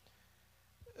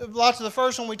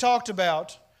first one we talked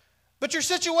about. But your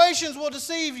situations will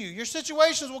deceive you. Your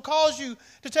situations will cause you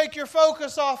to take your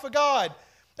focus off of God.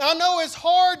 I know it's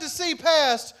hard to see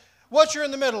past what you're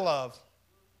in the middle of.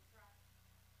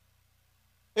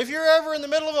 If you're ever in the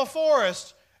middle of a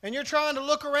forest and you're trying to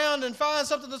look around and find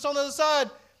something that's on the other side,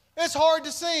 it's hard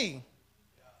to see.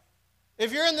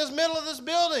 If you're in the middle of this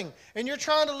building and you're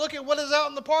trying to look at what is out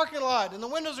in the parking lot and the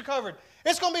windows are covered,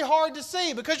 it's going to be hard to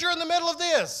see because you're in the middle of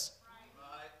this.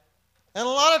 And a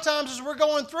lot of times as we're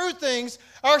going through things,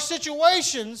 our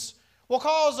situations will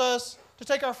cause us to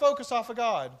take our focus off of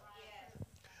God.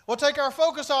 We'll take our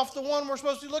focus off the one we're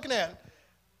supposed to be looking at.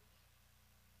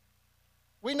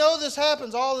 We know this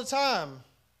happens all the time.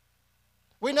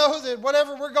 We know that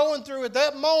whatever we're going through at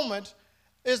that moment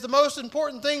is the most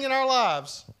important thing in our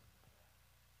lives.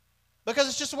 Because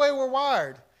it's just the way we're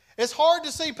wired. It's hard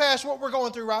to see past what we're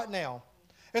going through right now.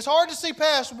 It's hard to see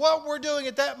past what we're doing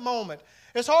at that moment.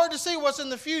 It's hard to see what's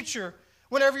in the future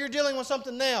whenever you're dealing with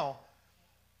something now.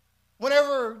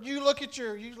 Whenever you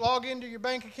log into your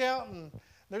bank account and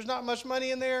there's not much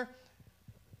money in there,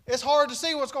 it's hard to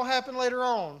see what's going to happen later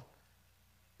on.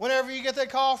 Whenever you get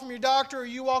that call from your doctor or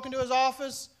you walk into his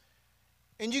office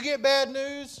and you get bad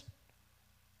news,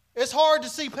 it's hard to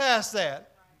see past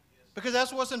that because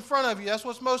that's what's in front of you. That's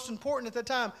what's most important at that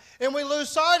time. And we lose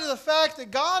sight of the fact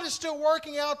that God is still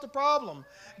working out the problem.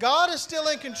 God is still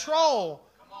in control.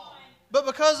 But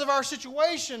because of our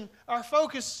situation, our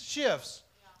focus shifts.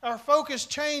 Our focus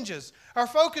changes. Our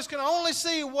focus can only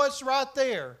see what's right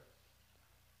there.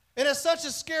 And it's such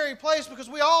a scary place because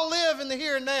we all live in the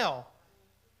here and now.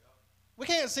 We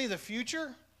can't see the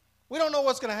future. We don't know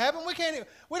what's going to happen.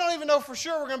 We don't even know for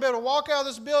sure we're going to be able to walk out of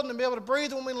this building and be able to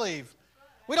breathe when we leave.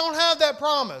 We don't have that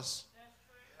promise.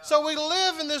 So we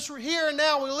live in this here and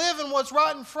now. We live in what's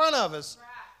right in front of us.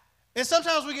 And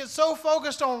sometimes we get so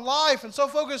focused on life and so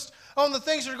focused on the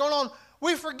things that are going on,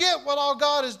 we forget what all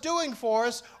God is doing for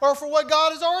us or for what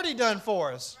God has already done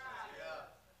for us.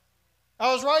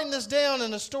 I was writing this down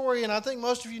in a story, and I think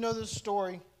most of you know this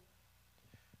story.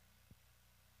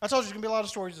 I told you there's going to be a lot of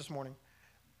stories this morning.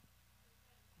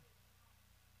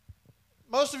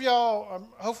 Most of y'all,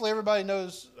 hopefully everybody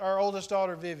knows our oldest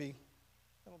daughter, Vivi.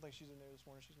 I don't think she's in there this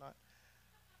morning. She's not.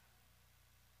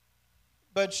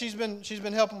 But she's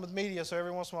been helping with media, so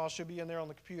every once in a while she'll be in there on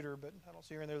the computer, but I don't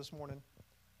see her in there this morning.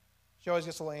 She always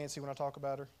gets a little antsy when I talk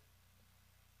about her.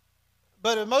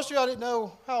 But most of y'all didn't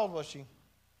know, how old was she?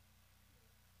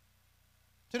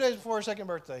 2 days before her second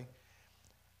birthday.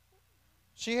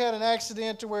 She had an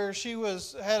accident to where she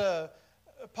had a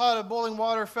pot of boiling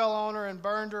water fell on her and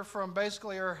burned her from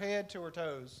basically her head to her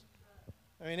toes.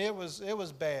 I mean, it was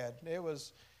bad. It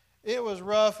was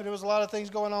rough, and there was a lot of things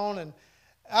going on. And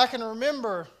I can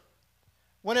remember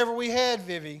whenever we had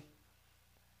Vivi.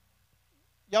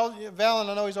 Y'all, Valen,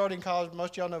 I know he's already in college.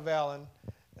 Most of y'all know Valen,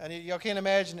 and y'all can't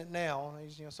imagine it now.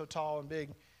 He's so tall and big.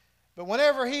 But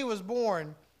whenever he was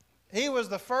born, he was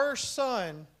the first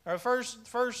son or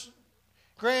first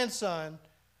grandson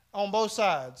on both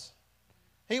sides.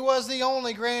 He was the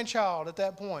only grandchild at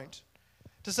that point.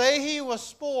 To say he was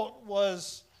spoilt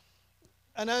was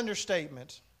an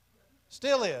understatement.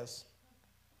 Still is.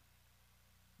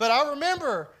 But I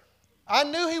remember, I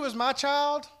knew he was my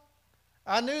child.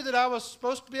 I knew that I was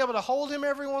supposed to be able to hold him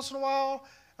every once in a while.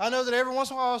 I know that every once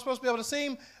in a while I was supposed to be able to see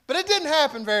him. But it didn't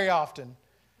happen very often.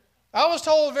 I was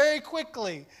told very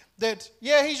quickly that,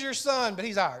 yeah, he's your son, but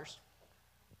he's ours.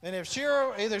 And if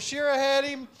either Shira had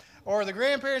him or the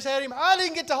grandparents had him, I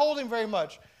didn't get to hold him very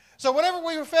much. So whenever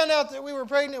we found out that we were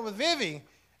pregnant with Vivi,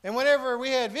 and whenever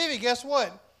we had Vivi, guess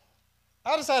what?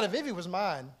 I decided Vivi was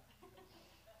mine.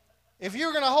 If you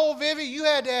were going to hold Vivi, you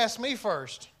had to ask me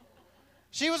first.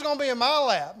 She was going to be in my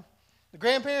lap. The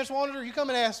grandparents wanted her, you come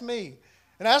and ask me.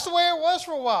 And that's the way it was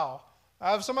for a while.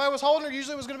 If somebody was holding her,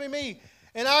 usually it was going to be me.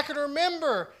 And I can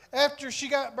remember after she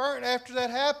got burnt, after that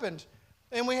happened,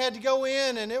 and we had to go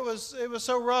in, and it was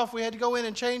so rough. We had to go in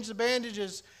and change the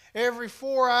bandages every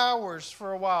 4 hours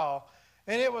for a while.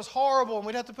 And it was horrible. And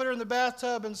we'd have to put her in the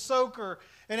bathtub and soak her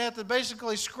and have to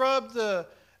basically scrub the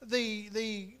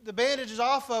bandages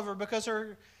off of her because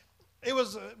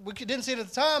we didn't see it at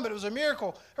the time, but it was a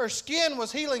miracle. Her skin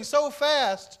was healing so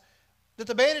fast that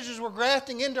the bandages were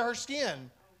grafting into her skin.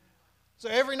 So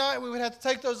every night we would have to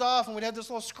take those off, and we'd have this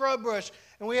little scrub brush,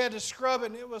 and we had to scrub it,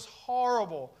 and it was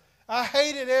horrible. I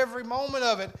hated every moment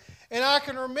of it. And I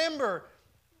can remember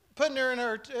putting her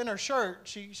in her shirt.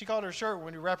 She called her shirt.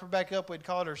 When we wrap her back up, we'd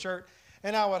call it her shirt.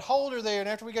 And I would hold her there, and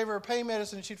after we gave her pain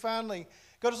medicine, she'd finally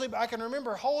go to sleep. I can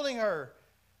remember holding her.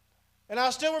 And I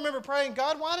still remember praying,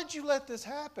 God, why did you let this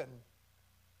happen?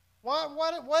 What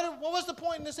was the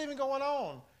point in this even going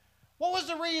on? What was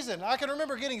the reason? I can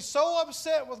remember getting so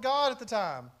upset with God at the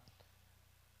time.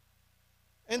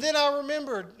 And then I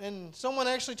remembered, and someone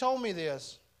actually told me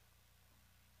this.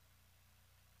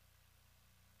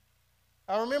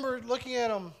 I remember looking at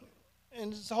him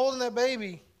and just holding that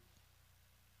baby.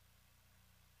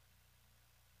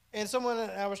 And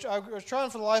I was trying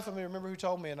for the life of me to remember who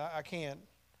told me, and I can't.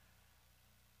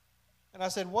 And I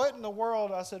said, what in the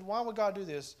world? I said, why would God do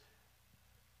this?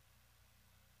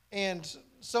 And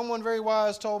someone very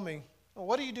wise told me, well,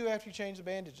 what do you do after you change the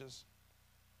bandages?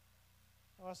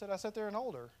 Well, I said, I sit there and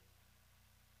hold her.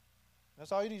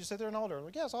 That's all you do, just sit there and hold her. I'm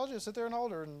like, yes, I'll just sit there and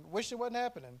hold her and wish it wasn't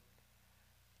happening.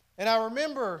 And I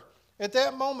remember at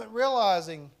that moment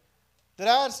realizing that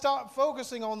I had stopped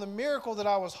focusing on the miracle that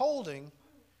I was holding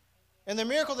and the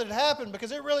miracle that had happened,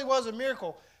 because it really was a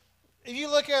miracle. If you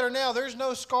look at her now, there's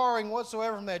no scarring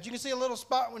whatsoever from that. You can see a little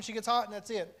spot when she gets hot, and that's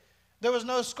it. There was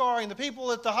no scarring. The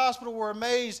people at the hospital were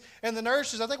amazed, and the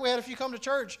nurses, I think we had a few come to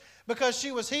church because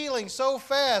she was healing so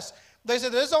fast. They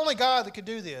said, there's only God that could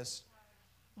do this.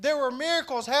 There were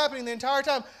miracles happening the entire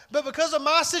time, but because of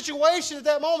my situation at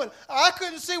that moment, I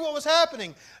couldn't see what was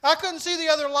happening. I couldn't see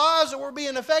the other lives that were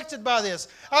being affected by this.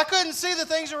 I couldn't see the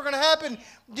things that were going to happen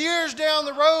years down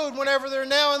the road whenever they're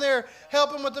now and they're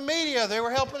helping with the media. They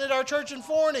were helping at our church in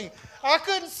Forney. I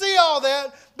couldn't see all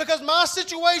that because my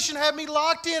situation had me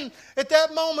locked in at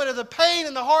that moment of the pain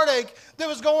and the heartache that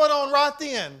was going on right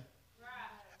then.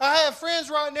 I have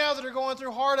friends right now that are going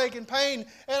through heartache and pain,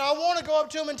 and I want to go up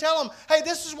to them and tell them, hey,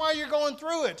 this is why you're going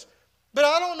through it. But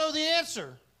I don't know the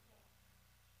answer.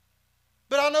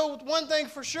 But I know one thing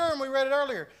for sure, and we read it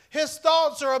earlier. His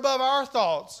thoughts are above our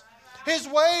thoughts. His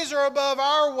ways are above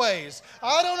our ways.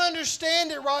 I don't understand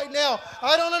it right now.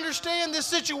 I don't understand this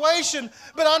situation,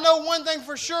 but I know one thing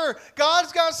for sure.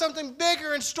 God's got something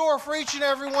bigger in store for each and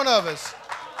every one of us.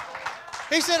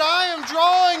 He said, I am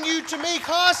drawing you to me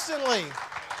constantly.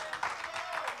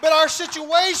 But our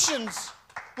situations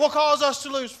will cause us to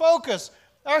lose focus.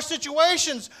 Our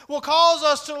situations will cause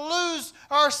us to lose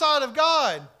our sight of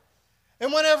God.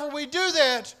 And whenever we do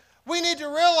that, we need to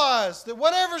realize that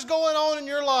whatever's going on in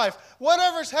your life,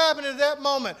 whatever's happening at that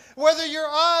moment, whether your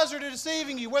eyes are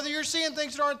deceiving you, whether you're seeing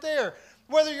things that aren't there,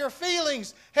 whether your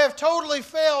feelings have totally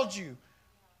failed you,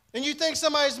 and you think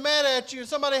somebody's mad at you and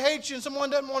somebody hates you and someone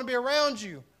doesn't want to be around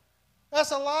you,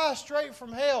 that's a lie straight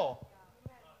from hell.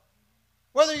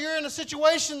 Whether you're in a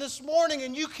situation this morning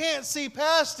and you can't see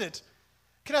past it,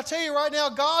 can I tell you right now,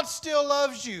 God still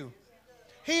loves you.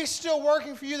 He's still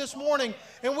working for you this morning,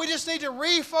 and we just need to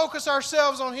refocus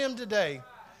ourselves on Him today.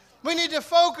 We need to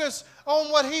focus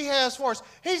on what He has for us.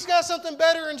 He's got something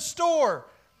better in store.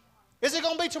 Is it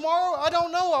going to be tomorrow? I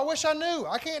don't know. I wish I knew.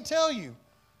 I can't tell you.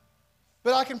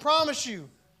 But I can promise you,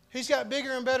 He's got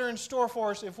bigger and better in store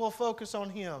for us if we'll focus on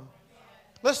Him.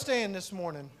 Let's stand this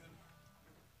morning.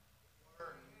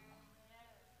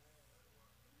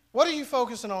 What are you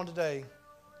focusing on today?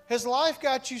 Has life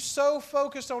got you so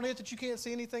focused on it that you can't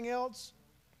see anything else?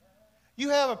 You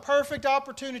have a perfect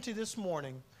opportunity this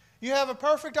morning. You have a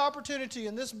perfect opportunity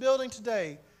in this building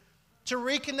today to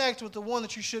reconnect with the one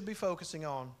that you should be focusing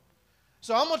on.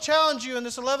 So I'm going to challenge you in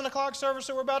this 11 o'clock service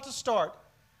that we're about to start.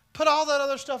 Put all that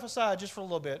other stuff aside just for a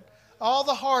little bit. All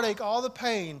the heartache, all the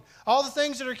pain, all the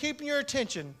things that are keeping your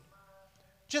attention.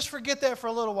 Just forget that for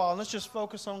a little while and let's just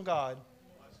focus on God.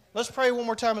 Let's pray one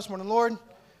more time this morning. Lord,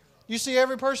 you see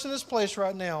every person in this place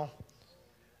right now.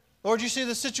 Lord, you see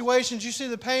the situations, you see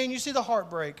the pain, you see the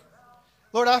heartbreak.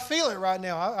 Lord, I feel it right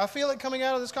now. I feel it coming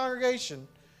out of this congregation.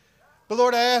 But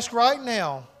Lord, I ask right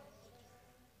now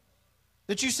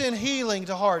that you send healing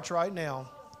to hearts right now.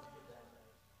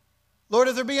 Lord,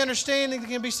 if there be understanding that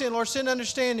can be sent, Lord, send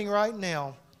understanding right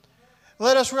now.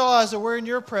 Let us realize that we're in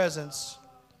your presence.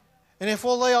 And if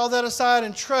we'll lay all that aside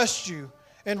and trust you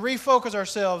and refocus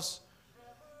ourselves,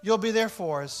 you'll be there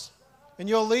for us. And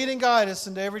you'll lead and guide us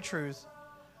into every truth.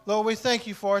 Lord, we thank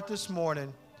you for it this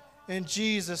morning. In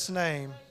Jesus' name.